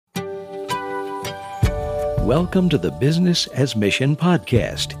Welcome to the Business as Mission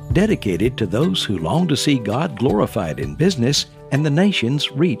podcast, dedicated to those who long to see God glorified in business and the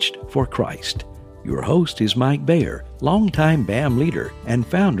nations reached for Christ. Your host is Mike Bayer, longtime BAM leader and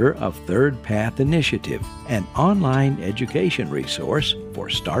founder of Third Path Initiative, an online education resource for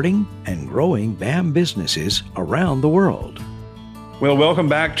starting and growing BAM businesses around the world. Well, welcome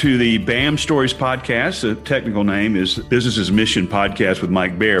back to the BAM Stories podcast. The technical name is Business as Mission Podcast with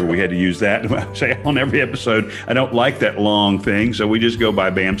Mike Bayer. We had to use that say on every episode. I don't like that long thing, so we just go by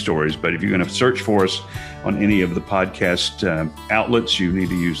BAM Stories. But if you're going to search for us on any of the podcast outlets, you need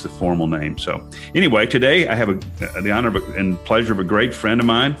to use the formal name. So anyway, today I have the honor and pleasure of a great friend of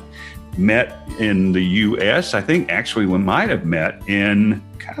mine. Met in the U.S. I think actually we might have met in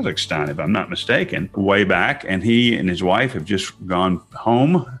Kazakhstan, if I'm not mistaken, way back. And he and his wife have just gone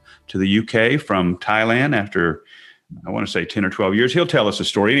home to the UK from Thailand after, I want to say 10 or 12 years. He'll tell us a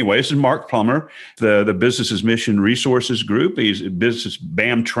story. Anyway, this is Mark Plummer, the Business as Mission Resources Group. He's business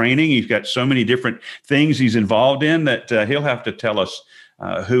BAM training. He's got so many different things he's involved in that he'll have to tell us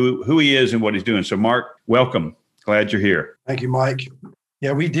who he is and what he's doing. So Mark, welcome. Glad you're here. Thank you, Mike.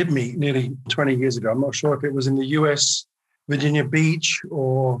 Yeah, we did meet nearly 20 years ago. I'm not sure if it was in the US, Virginia Beach,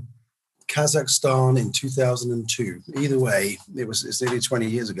 or Kazakhstan in 2002. Either way, it's nearly 20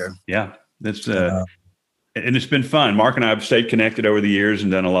 years ago. Yeah, that's and it's been fun. Mark and I have stayed connected over the years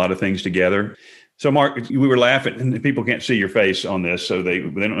and done a lot of things together. So, Mark, we were laughing, and people can't see your face on this, so they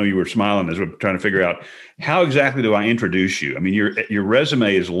don't know you were smiling as we're trying to figure out how exactly do I introduce you. I mean, your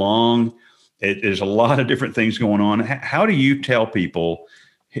resume is long. There's a lot of different things going on. How do you tell people,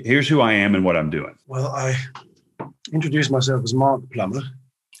 here's who I am and what I'm doing? Well, I introduce myself as Mark Plummer,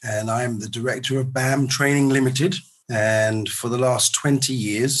 and I'm the director of BAM Training Limited. And for the last 20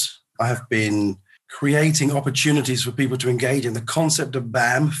 years, I have been creating opportunities for people to engage in the concept of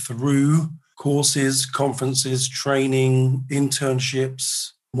BAM through courses, conferences, training,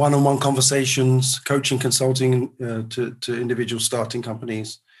 internships, one-on-one conversations, coaching, consulting to individuals starting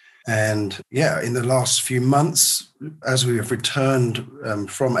companies. And yeah, in the last few months, as we have returned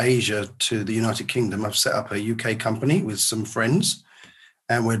from Asia to the United Kingdom, I've set up a UK company with some friends,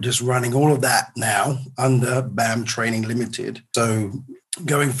 and we're just running all of that now under BAM Training Limited. So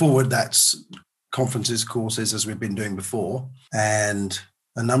going forward, that's conferences, courses, as we've been doing before, and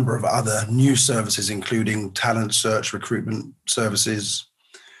a number of other new services, including talent search, recruitment services.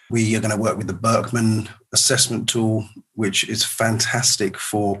 We are going to work with the Berkman assessment tool, which is fantastic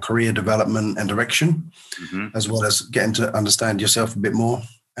for career development and direction, as well as getting to understand yourself a bit more,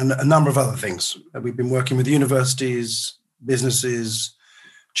 and a number of other things. We've been working with universities, businesses,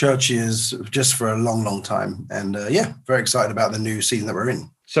 churches just for a long, long time. And very excited about the new season that we're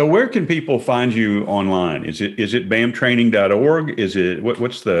in. So where can people find you online? Is it bamtraining.org? Is it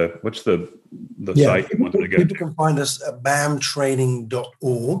what's the site you want them to go to? People can find us at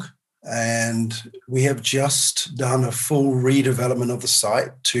bamtraining.org, and we have just done a full redevelopment of the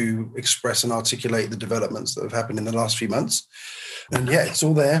site to express and articulate the developments that have happened in the last few months. And yeah, it's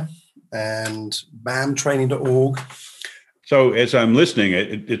all there, and bamtraining.org. So as I'm listening,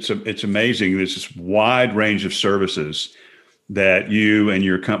 it's amazing. There's this wide range of services that you and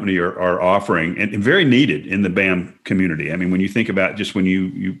your company are offering and very needed in the BAM community. I mean, when you think about just when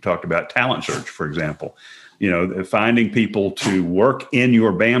you talked about talent search, for example, finding people to work in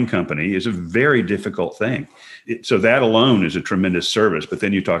your BAM company is a very difficult thing. So that alone is a tremendous service. But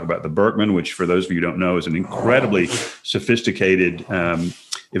then you talk about the Berkman, which for those of you who don't know is an incredibly sophisticated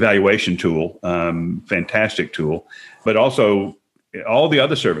evaluation tool, fantastic tool, but also all the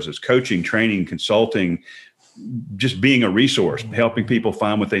other services, coaching, training, consulting, just being a resource, helping people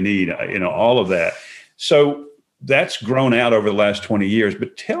find what they need, all of that. So that's grown out over the last 20 years.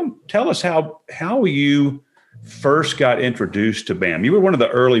 But tell us how you first got introduced to BAM. You were one of the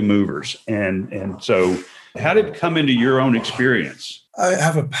early movers. And so how did it come into your own experience? I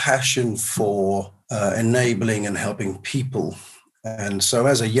have a passion for enabling and helping people. And so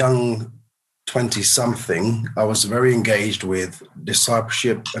as a young 20-something, I was very engaged with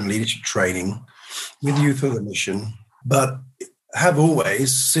discipleship and leadership training with Youth of the Mission, but have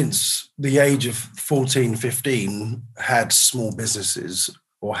always, since the age of 14, 15, had small businesses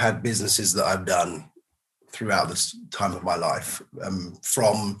or had businesses that I've done throughout this time of my life,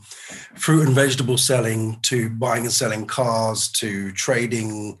 from fruit and vegetable selling to buying and selling cars to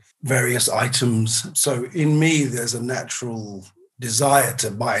trading various items. So in me, there's a natural desire to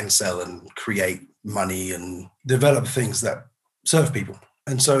buy and sell and create money and develop things that serve people.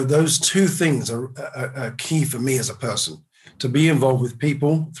 And so those two things are key for me as a person, to be involved with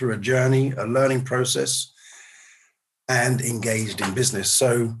people through a journey, a learning process, and engaged in business.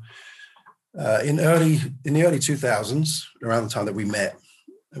 So In the early 2000s, around the time that we met,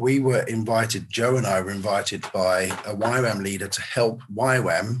 Joe and I were invited by a YWAM leader to help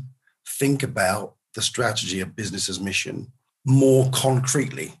YWAM think about the strategy of business as mission more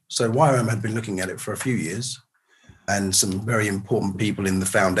concretely. So YWAM had been looking at it for a few years, and some very important people in the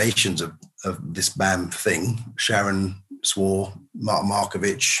foundations of this BAM thing, Sharon Swore, Mark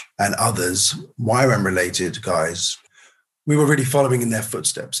Markovich, and others, YWAM-related guys, we were really following in their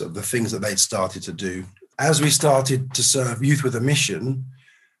footsteps of the things that they'd started to do. As we started to serve youth with a mission,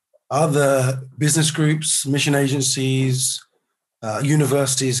 other business groups, mission agencies,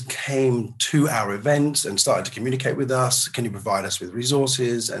 universities came to our events and started to communicate with us. Can you provide us with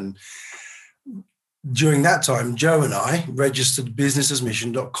resources? And during that time, Joe and I registered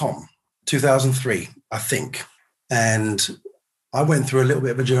businessasmission.com, 2003, I think. And I went through a little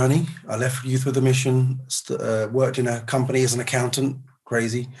bit of a journey. I left Youth with a Mission, worked in a company as an accountant,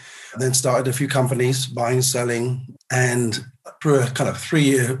 crazy, and then started a few companies, buying, selling. And through a kind of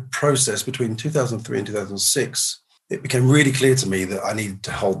 3-year process between 2003 and 2006, it became really clear to me that I needed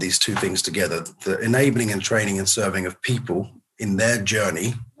to hold these two things together, the enabling and training and serving of people in their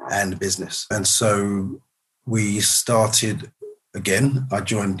journey and business. And so we started again. I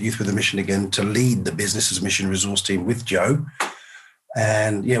joined Youth with a Mission again to lead the Business as Mission resource team with Joe.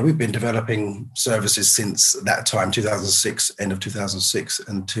 And yeah, we've been developing services since that time, 2006, end of 2006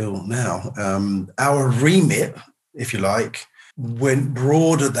 until now. Our remit, if you like, went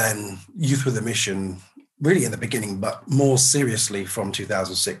broader than Youth with a Mission really in the beginning, but more seriously from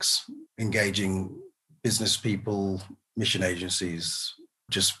 2006, engaging business people, mission agencies,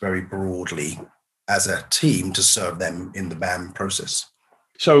 just very broadly as a team to serve them in the BAM process.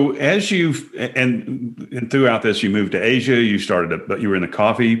 So as and throughout this, you moved to Asia, you were in the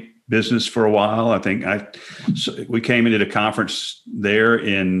coffee business for a while. I think we came into a conference there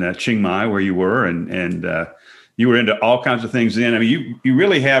in Chiang Mai where you were, and you were into all kinds of things then. I mean, you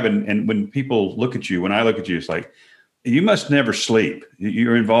really have, and when people look at you, when I look at you, it's like, you must never sleep.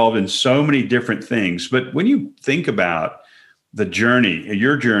 You're involved in so many different things. But when you think about the journey,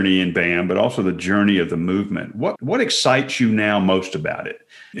 your journey in BAM, but also the journey of the movement, what excites you now most about it?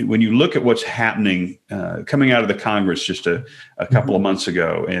 When you look at what's happening, coming out of the Congress just a couple of months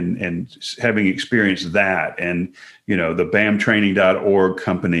ago, and having experienced that, and the BAMtraining.org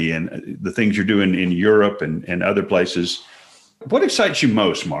company, and the things you're doing in Europe and other places, what excites you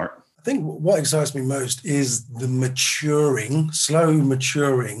most, Mark? I think what excites me most is the slow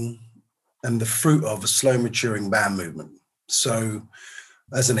maturing, and the fruit of a slow maturing BAM movement. So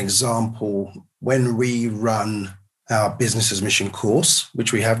as an example, when we run our Business as Mission course,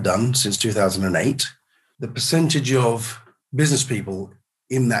 which we have done since 2008, the percentage of business people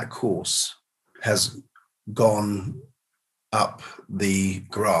in that course has gone up the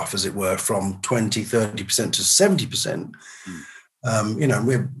graph, as it were, from 20, 30% to 70%.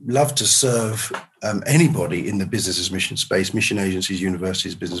 We'd love to serve anybody in the Business as Mission space, mission agencies,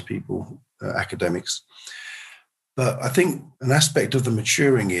 universities, business people, academics. But I think an aspect of the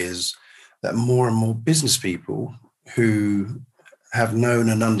maturing is that more and more business people who have known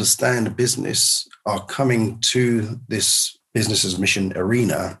and understand a business are coming to this Business as Mission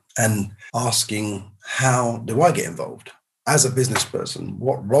arena and asking, how do I get involved as a business person?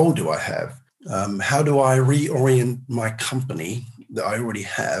 What role do I have? How do I reorient my company that I already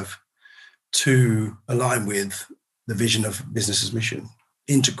have to align with the vision of Business as Mission?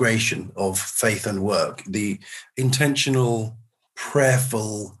 Integration of faith and work, the intentional,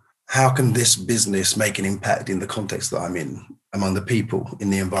 prayerful, how can this business make an impact in the context that I'm in, among the people in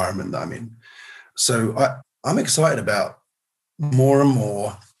the environment that I'm in? So I'm excited about more and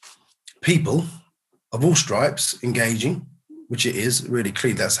more people of all stripes engaging, which it is really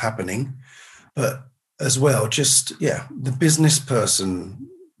clear that's happening, but as well, the business person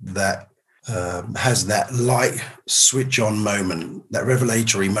that has that light switch on moment, that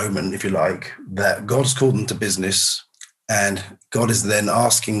revelatory moment, if you like, that God's called them to business, and God is then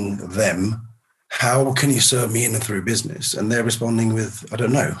asking them, how can you serve me in and through business? And they're responding with, I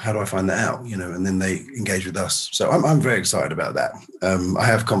don't know, how do I find that out? And then they engage with us. So I'm very excited about that. I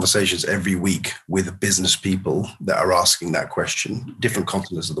have conversations every week with business people that are asking that question, different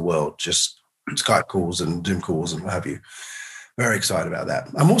continents of the world, just Skype calls and Zoom calls and what have you. Very excited about that.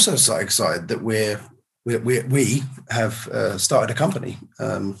 I'm also excited that we have started a company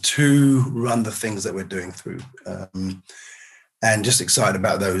to run the things that we're doing through, and just excited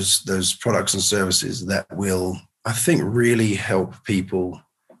about those products and services that will, I think, really help people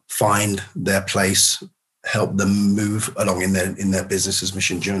find their place, help them move along in their Business as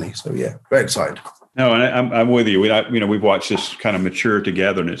Mission journey. So yeah, very excited. No, and I'm with you. We've watched this kind of mature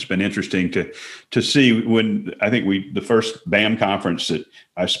together, and it's been interesting to see when I think the first BAM conference that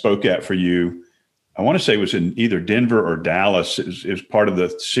I spoke at for you, I want to say it was in either Denver or Dallas. It was part of the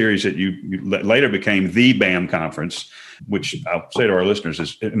series that you later became the BAM conference, which I'll say to our listeners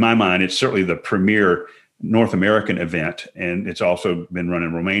is, in my mind, it's certainly the premier North American event, and it's also been run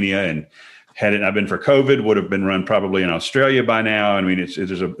in Romania. And had it not been for COVID, would have been run probably in Australia by now. I mean,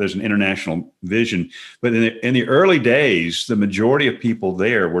 there's an international vision. But in the early days, the majority of people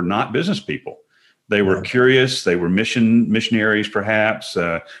there were not business people. They were curious. They were missionaries, perhaps.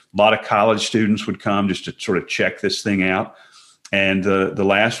 A lot of college students would come just to sort of check this thing out. And the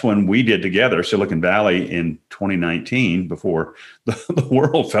last one we did together, Silicon Valley, in 2019, before the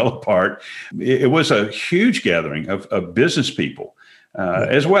world fell apart, it was a huge gathering of business people.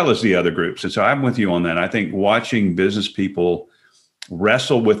 As well as the other groups. And so I'm with you on that. I think watching business people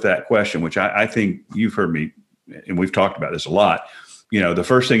wrestle with that question, which I think you've heard me, and we've talked about this a lot. The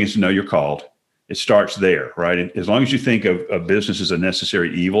first thing is to know you're called. It starts there, right? And as long as you think of business as a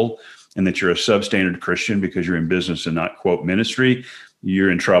necessary evil and that you're a substandard Christian because you're in business and not, quote, ministry,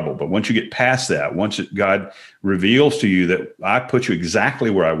 you're in trouble. But once you get past that, once God reveals to you that I put you exactly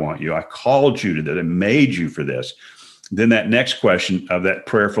where I want you, I called you to that and made you for this, then that next question of that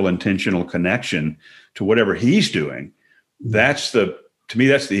prayerful, intentional connection to whatever he's doing, to me,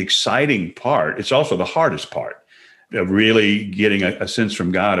 that's the exciting part. It's also the hardest part of really getting a sense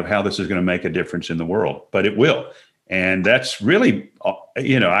from God of how this is going to make a difference in the world, but it will. And that's really,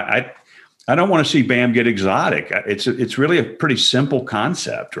 I don't want to see BAM get exotic. It's really a pretty simple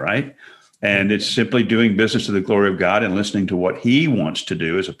concept, right? And it's simply doing business to the glory of God and listening to what he wants to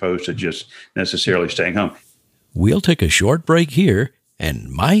do as opposed to just necessarily staying home. We'll take a short break here, and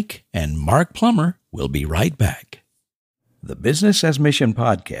Mike and Mark Plummer will be right back. The Business as Mission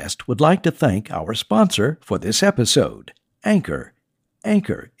podcast would like to thank our sponsor for this episode, Anchor.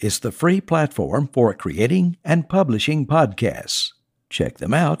 Anchor is the free platform for creating and publishing podcasts. Check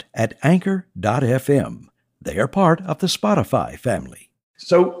them out at anchor.fm. They are part of the Spotify family.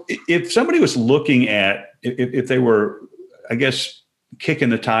 So if somebody was looking at, if they were, I guess, kicking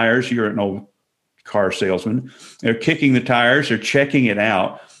the tires, you're an old car salesman, they're kicking the tires, they're checking it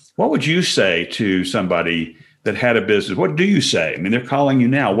out. What would you say to somebody that had a business? What do you say? I mean, they're calling you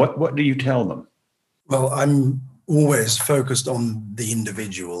now. What do you tell them? Well, I'm always focused on the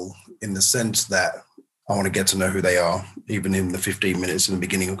individual in the sense that I want to get to know who they are, even in the 15 minutes in the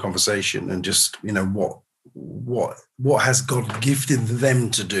beginning of conversation, and just, what has God gifted them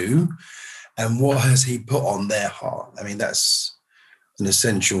to do and what has he put on their heart? I mean, that's an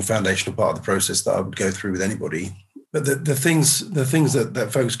essential foundational part of the process that I would go through with anybody. But the things that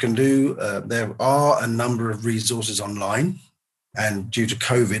folks can do, there are a number of resources online, and due to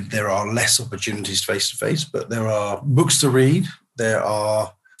COVID, there are less opportunities face-to-face, but there are books to read, there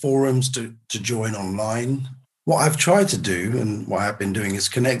are forums to join online. What I've tried to do and what I've been doing is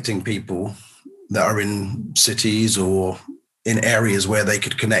connecting people that are in cities or in areas where they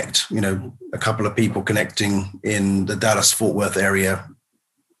could connect. A couple of people connecting in the Dallas-Fort Worth area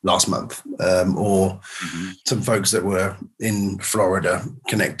last month, or some folks that were in Florida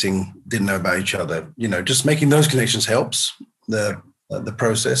connecting, didn't know about each other. Just making those connections helps the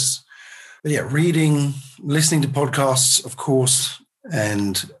process. But yeah, reading, listening to podcasts, of course.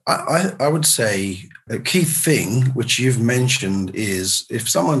 And I would say a key thing, which you've mentioned, is if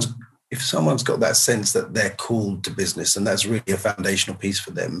someone's got that sense that they're called to business, and that's really a foundational piece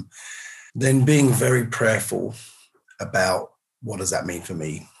for them, then being very prayerful about what does that mean for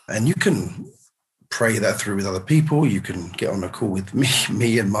me? And you can pray that through with other people. You can get on a call with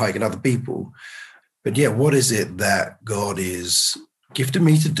me and Mike and other people. But yeah, what is it that God is gifted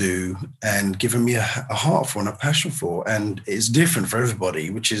me to do and given me a heart for and a passion for? And it's different for everybody,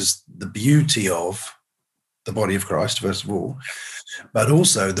 which is the beauty of the body of Christ, first of all, but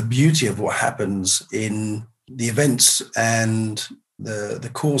also the beauty of what happens in the events and the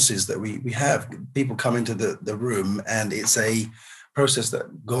courses that we have. People come into the room, and it's a process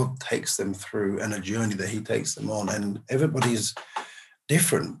that God takes them through and a journey that he takes them on. And everybody's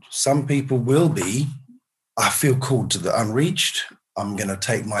different. Some people will be, I feel called to the unreached. I'm going to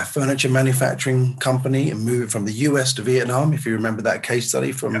take my furniture manufacturing company and move it from the US to Vietnam. If you remember that case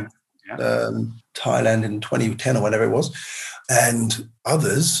study from Thailand in 2010 or whatever it was. And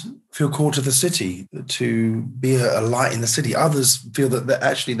others feel called to the city, to be a light in the city. Others feel that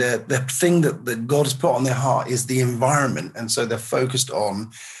actually the thing that God has put on their heart is the environment. And so they're focused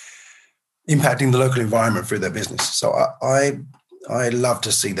on impacting the local environment through their business. So I love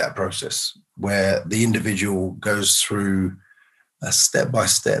to see that process where the individual goes through step by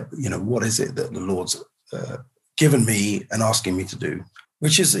step, what is it that the Lord's given me and asking me to do,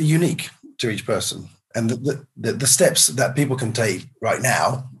 which is unique to each person. And the steps that people can take right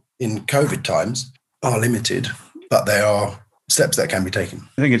now in COVID times are limited, but they are steps that can be taken.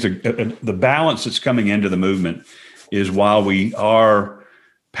 I think it's the balance that's coming into the movement is while we are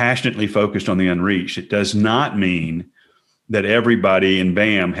passionately focused on the unreached, it does not mean that everybody in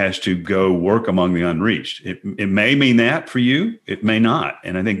BAM has to go work among the unreached. It may mean that for you, it may not.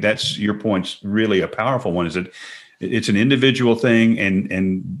 And I think that's your point's really a powerful one, is that it's an individual thing,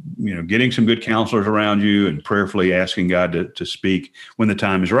 and getting some good counselors around you and prayerfully asking God to speak when the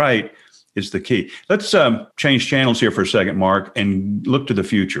time is right is the key. Let's change channels here for a second, Mark, and look to the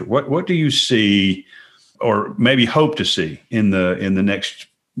future. What do you see, or maybe hope to see in the next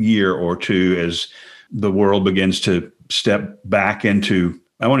year or two as the world begins to step back into,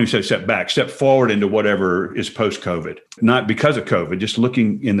 I won't even say step forward into whatever is post-COVID, not because of COVID, just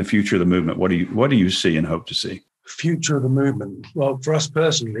looking in the future of the movement. What do you see and hope to see? Future of the movement. Well, for us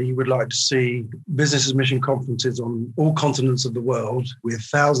personally, we would like to see Business as Mission conferences on all continents of the world with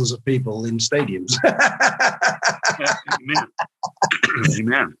thousands of people in stadiums. Amen.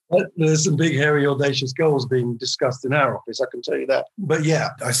 Amen. There's some big, hairy, audacious goals being discussed in our office, I can tell you that. But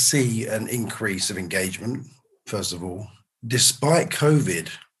yeah, I see an increase of engagement, first of all. Despite COVID,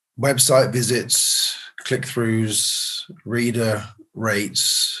 website visits, click-throughs, reader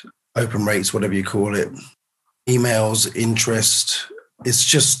rates, open rates, whatever you call it, emails, interest, it's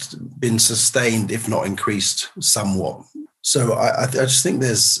just been sustained, if not increased somewhat. So I just think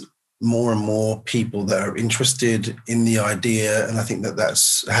there's more and more people that are interested in the idea. And I think that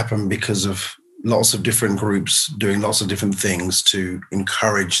that's happened because of lots of different groups doing lots of different things to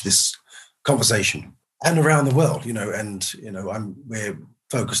encourage this conversation. And around the world, we're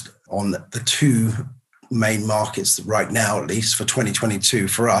focused on the two main markets right now, at least for 2022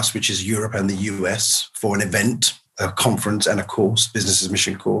 for us, which is Europe and the US, for an event, a conference and a course, Business as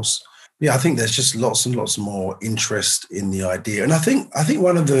Mission course. Yeah, I think there's just lots and lots more interest in the idea. And I think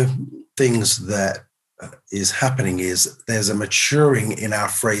one of the things that is happening is there's a maturing in our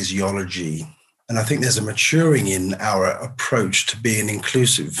phraseology. And I think there's a maturing in our approach to being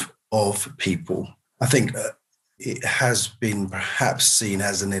inclusive of people. I think it has been perhaps seen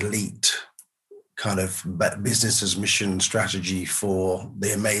as an elite kind of business as mission strategy for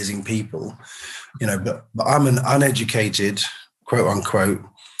the amazing people, but I'm an uneducated, quote unquote,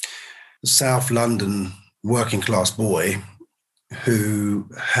 South London working class boy who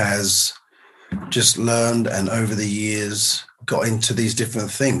has just learned and over the years got into these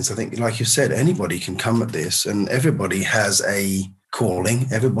different things. I think, like you said, anybody can come at this, and everybody has a calling.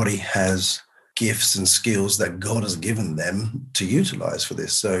 Everybody has gifts and skills that God has given them to utilize for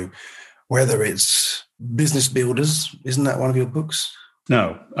this. So whether it's Business Builders, isn't that one of your books?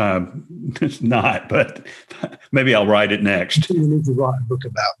 No, it's not, but maybe I'll write it next. You need to write a book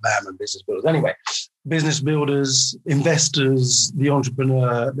about BAM and Business Builders. Anyway, Business Builders, investors, the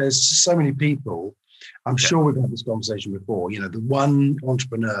entrepreneur, there's so many people. I'm sure we've had this conversation before, the one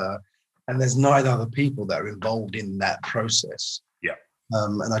entrepreneur, and there's 9 other people that are involved in that process. Yeah.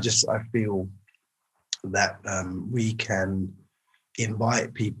 And I feel that we can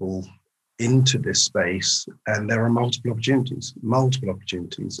invite people into this space, and there are multiple opportunities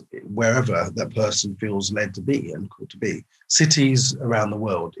wherever that person feels led to be and called to be. Cities around the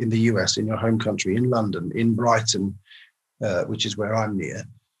world, in the US, in your home country, in London, in Brighton, which is where I'm near,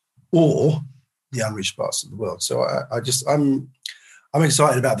 or the unreached parts of the world. So I'm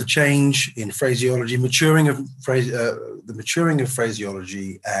excited about the change in phraseology, the maturing of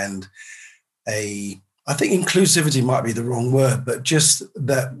phraseology, and I think inclusivity might be the wrong word, but just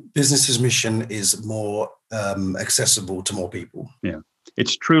that Business as Mission is more accessible to more people. Yeah,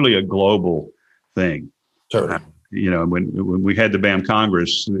 it's truly a global thing. Totally. When we had the BAM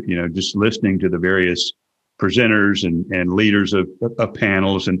Congress, just listening to the various presenters and leaders of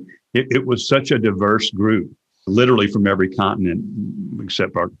panels, and it was such a diverse group, literally from every continent,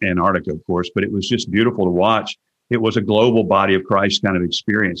 except Antarctica, of course, but it was just beautiful to watch. It was a global body of Christ kind of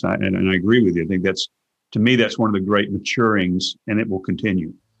experience. And I agree with you. I think to me, that's one of the great maturings, and it will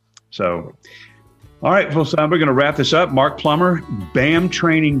continue. So, all right, well, so we're going to wrap this up. Mark Plummer,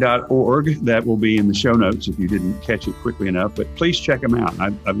 bamtraining.org. That will be in the show notes if you didn't catch it quickly enough, but please check them out.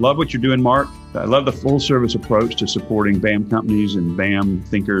 I love what you're doing, Mark. I love the full service approach to supporting BAM companies and BAM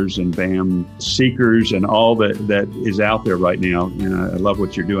thinkers and BAM seekers and all that is out there right now. And I love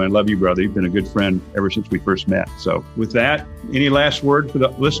what you're doing. I love you, brother. You've been a good friend ever since we first met. So with that, any last word for the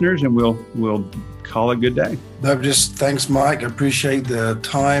listeners, and we'll call it a good day. Thanks, Mike. I appreciate the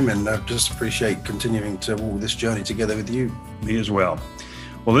time, and I just appreciate continuing to walk this journey together with you. Me as well.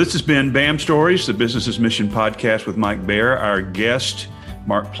 Well, this has been BAM Stories, the Business as Mission podcast with Mike Bayer. Our guest,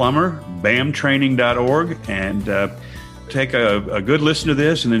 Mark Plummer, bamtraining.org, and take a good listen to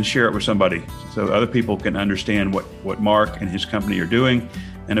this and then share it with somebody so other people can understand what Mark and his company are doing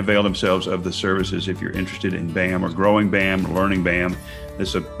and avail themselves of the services. If you're interested in BAM or growing BAM or learning BAM,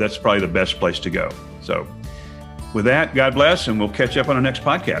 that's probably the best place to go. So with that, God bless, and we'll catch up on our next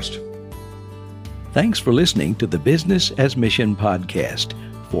podcast. Thanks for listening to the Business as Mission podcast.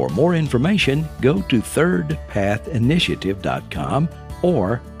 For more information, go to thirdpathinitiative.com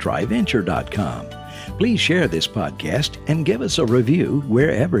or tryventure.com. Please share this podcast and give us a review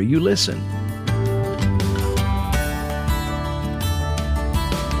wherever you listen.